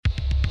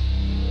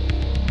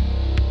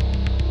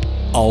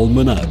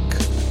Almanac.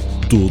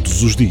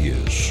 Todos os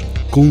dias,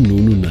 com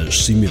Nuno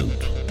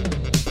Nascimento.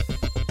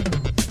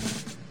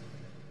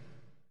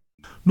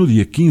 No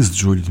dia 15 de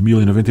julho de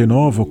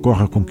 1099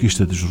 ocorre a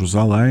conquista de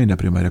Jerusalém na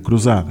Primeira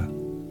Cruzada.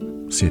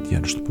 7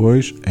 anos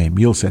depois, em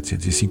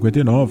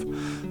 1759,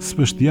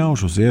 Sebastião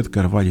José de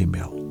Carvalho e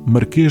Melo,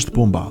 Marquês de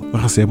Pombal,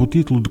 recebe o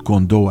título de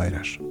Conde de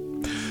Oeiras.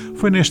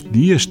 Foi neste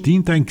dia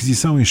extinta a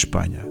Inquisição em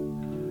Espanha.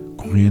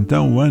 Corria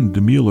então o ano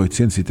de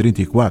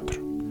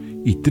 1834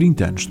 e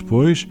 30 anos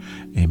depois,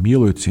 em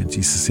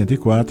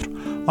 1864,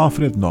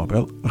 Alfred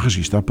Nobel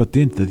registra a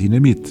patente da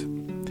dinamite.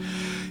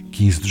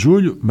 15 de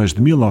julho, mas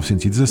de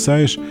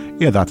 1916,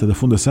 é a data da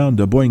fundação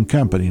da Boeing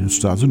Company nos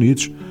Estados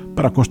Unidos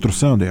para a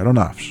construção de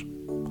aeronaves.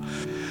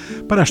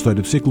 Para a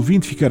história do século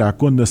XX ficará a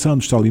condenação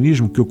do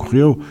stalinismo que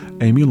ocorreu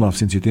em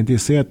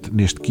 1987,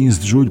 neste 15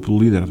 de julho, pelo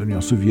líder da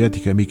União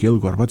Soviética, Mikhail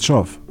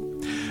Gorbachev.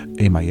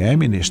 Em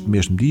Miami, neste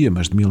mesmo dia,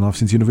 mas de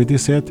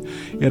 1997,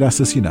 era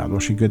assassinado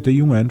aos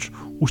 51 anos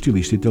o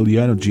estilista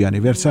italiano Gianni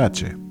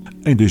Versace.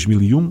 Em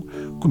 2001,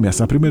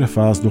 começa a primeira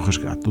fase do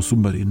resgate do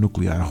submarino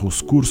nuclear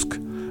russo Kursk,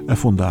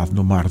 afundado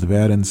no mar de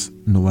Barents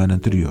no ano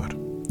anterior.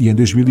 E em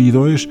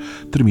 2002,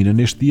 termina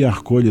neste dia a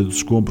recolha dos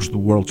escombros do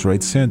World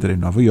Trade Center em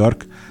Nova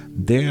York,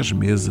 10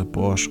 meses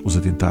após os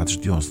atentados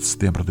de 11 de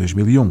setembro de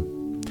 2001.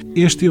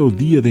 Este é o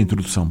dia da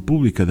introdução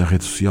pública da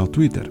rede social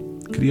Twitter,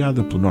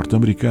 criada pelo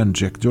norte-americano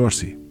Jack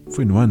Dorsey.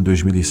 Foi no ano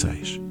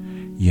 2006.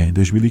 E em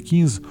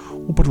 2015,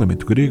 o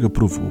Parlamento grego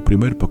aprovou o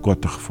primeiro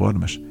pacote de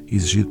reformas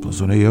exigido pela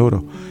zona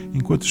euro,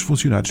 enquanto os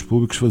funcionários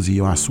públicos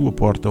faziam à sua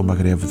porta uma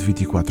greve de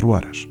 24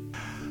 horas.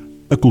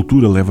 A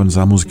cultura leva-nos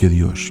à música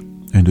de hoje.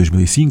 Em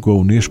 2005, a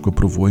Unesco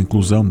aprovou a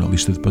inclusão na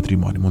lista de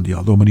Património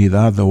Mundial da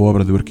Humanidade da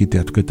obra do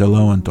arquiteto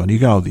catalão Antoni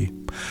Gaudí.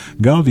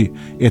 Gaudí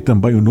é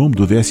também o nome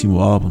do 10º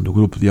álbum do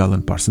grupo The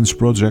Alan Parsons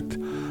Project,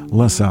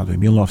 lançado em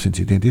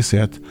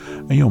 1987,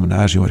 em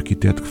homenagem ao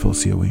arquiteto que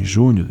faleceu em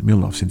junho de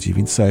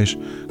 1926,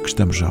 que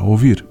estamos já a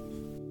ouvir.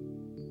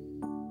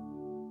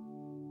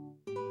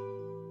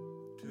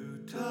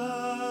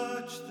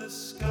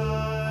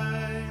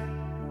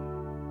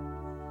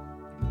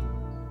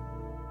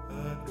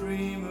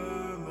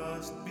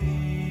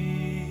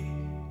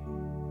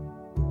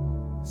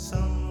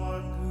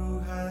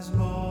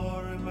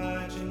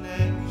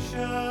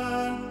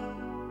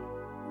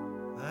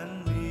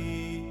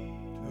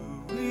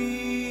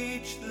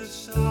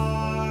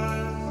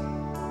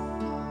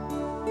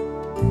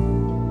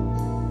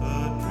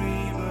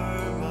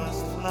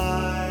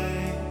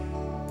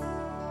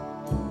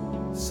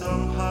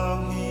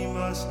 Somehow he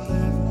must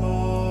live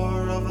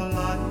more of a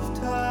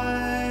lifetime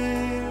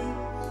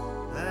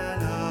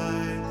than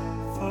I,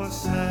 for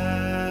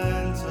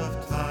sands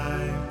of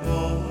time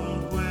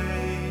won't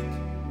wait.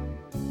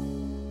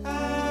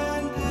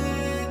 And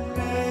it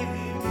may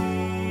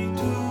be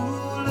too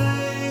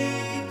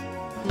late.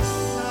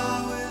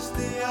 Now is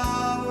the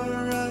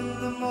hour and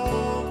the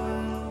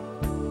moment.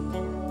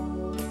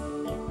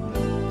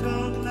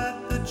 Don't let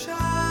the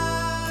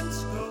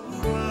chance go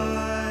by.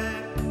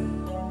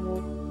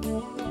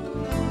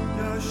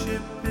 Your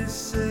ship is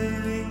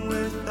sailing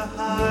with the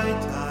high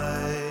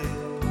tide,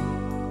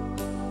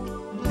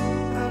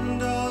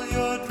 and all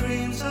your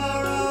dreams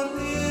are on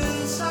the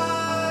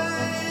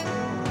inside.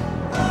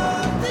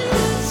 On the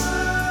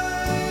inside,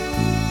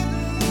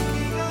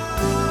 looking out.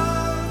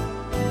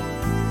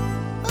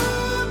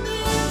 On the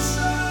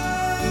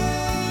inside,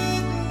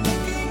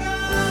 looking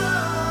out.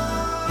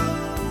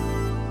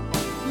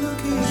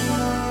 Looking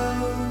out.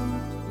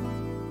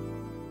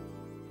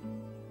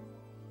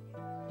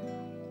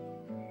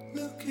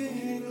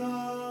 Looking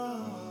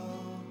out,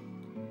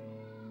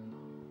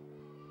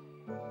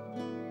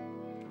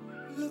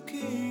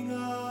 looking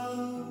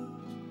out,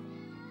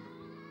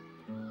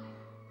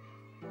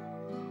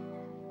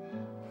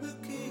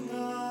 looking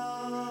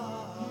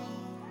out,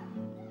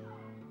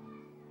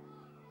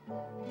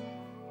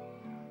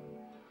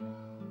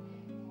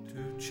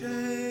 to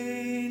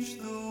change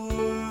the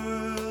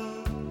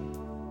world.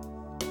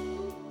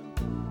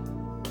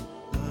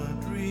 A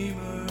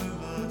dreamer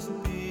must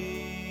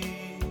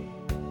be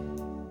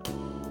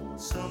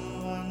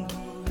someone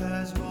who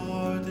has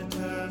more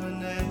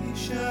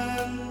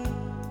determination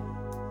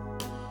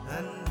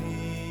than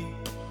me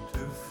to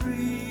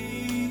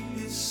free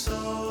his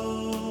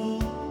soul.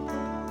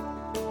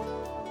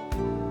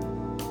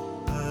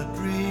 A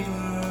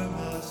dreamer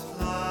must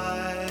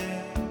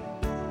fly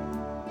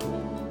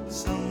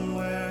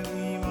somewhere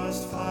he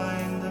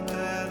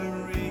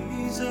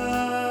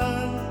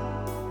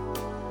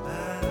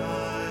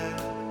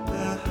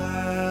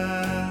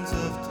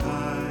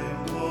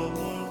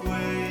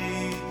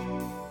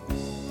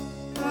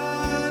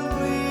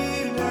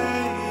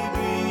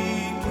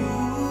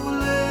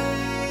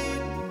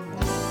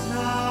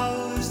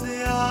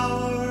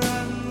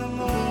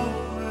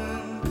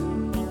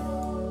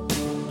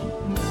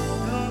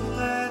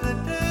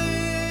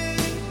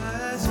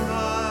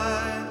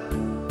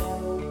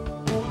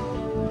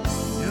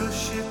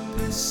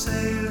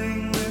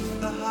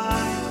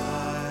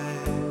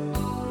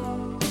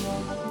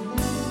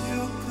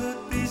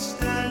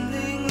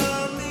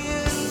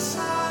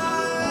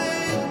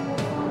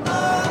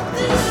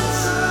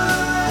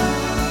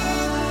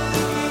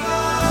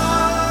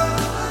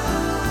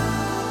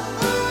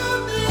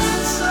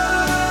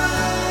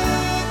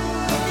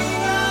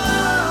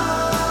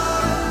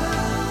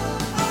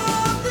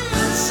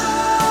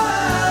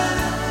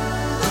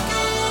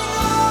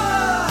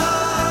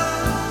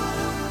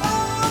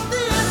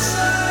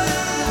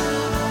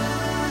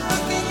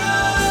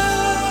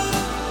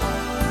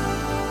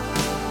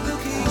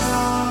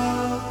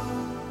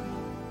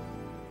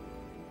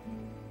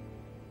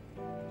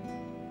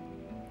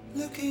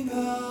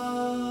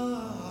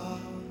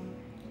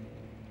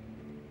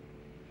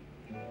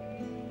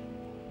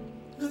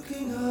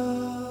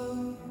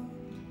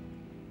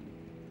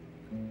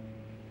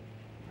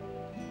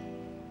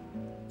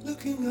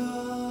looking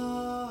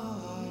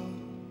out,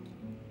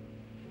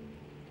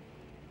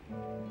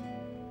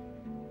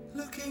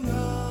 looking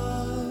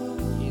out.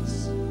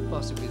 It's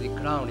possibly the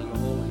crowning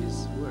of all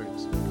his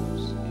works,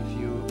 because if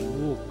you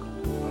walk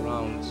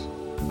around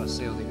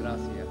Paseo de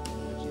Gracia,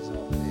 which is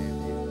off the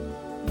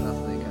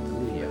Plaza de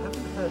Catalunya,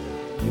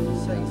 you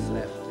move to the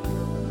left and you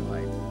go to the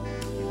right,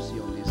 you see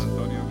all these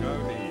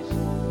buildings,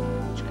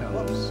 which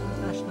comes,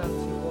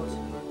 Nationality was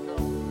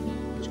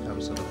which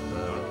comes sort of,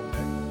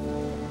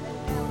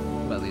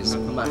 well, this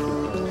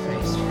immaculate of the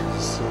face,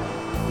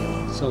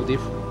 is so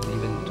different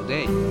even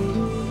today.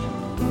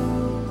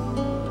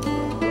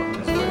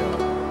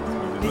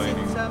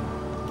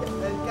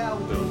 Is it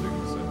Gaudi?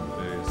 buildings and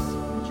there's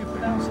Would you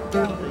pronounce it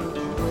Gaudi?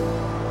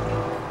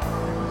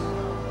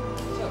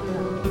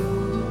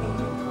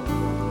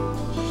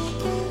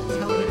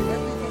 Tell me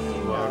everything you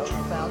know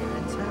about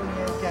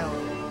Antonio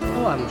Gaudi.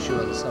 Oh, I'm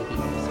sure that some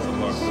people think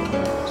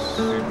it's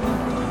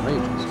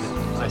outrageous,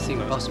 but I think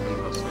possibly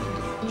it was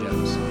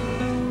jealous.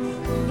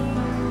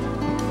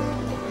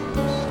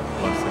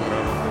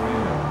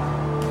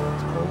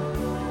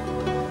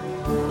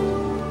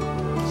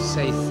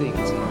 Say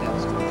things in that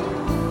sort of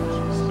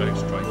It's very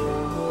striking.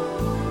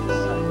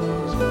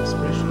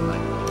 expression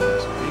like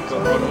He got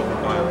run over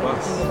by a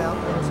bus. Everything about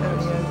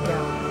Antonio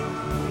Gaudi.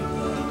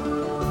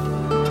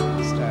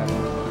 understand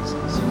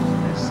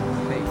his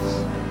face,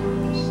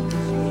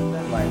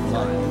 my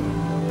mind,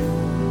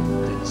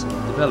 that sort of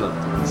developed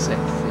and said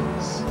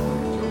things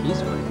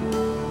his way.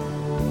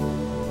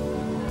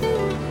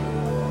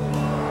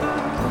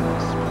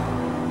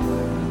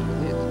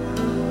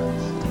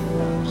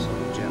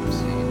 Some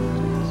jealousy.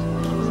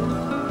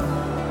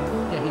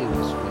 Yeah, he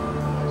was really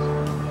nice.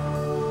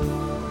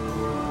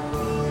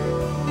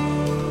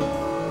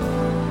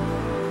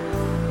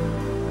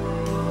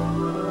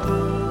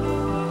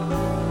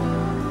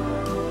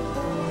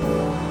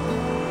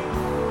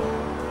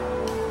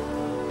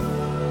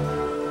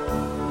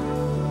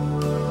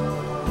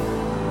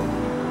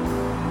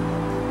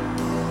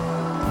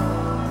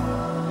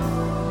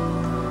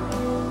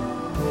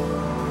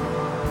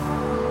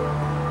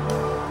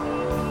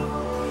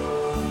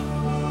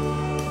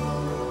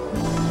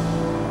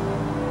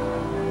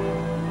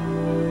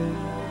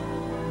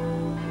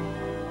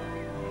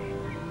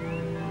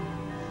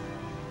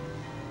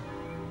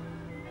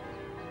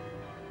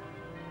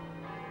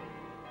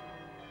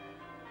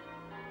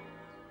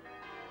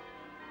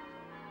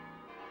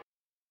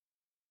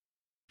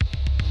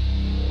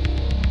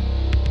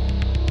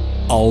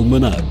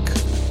 Almanac.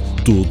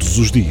 Todos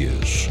os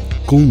dias,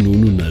 com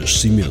Nuno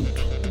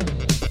Nascimento.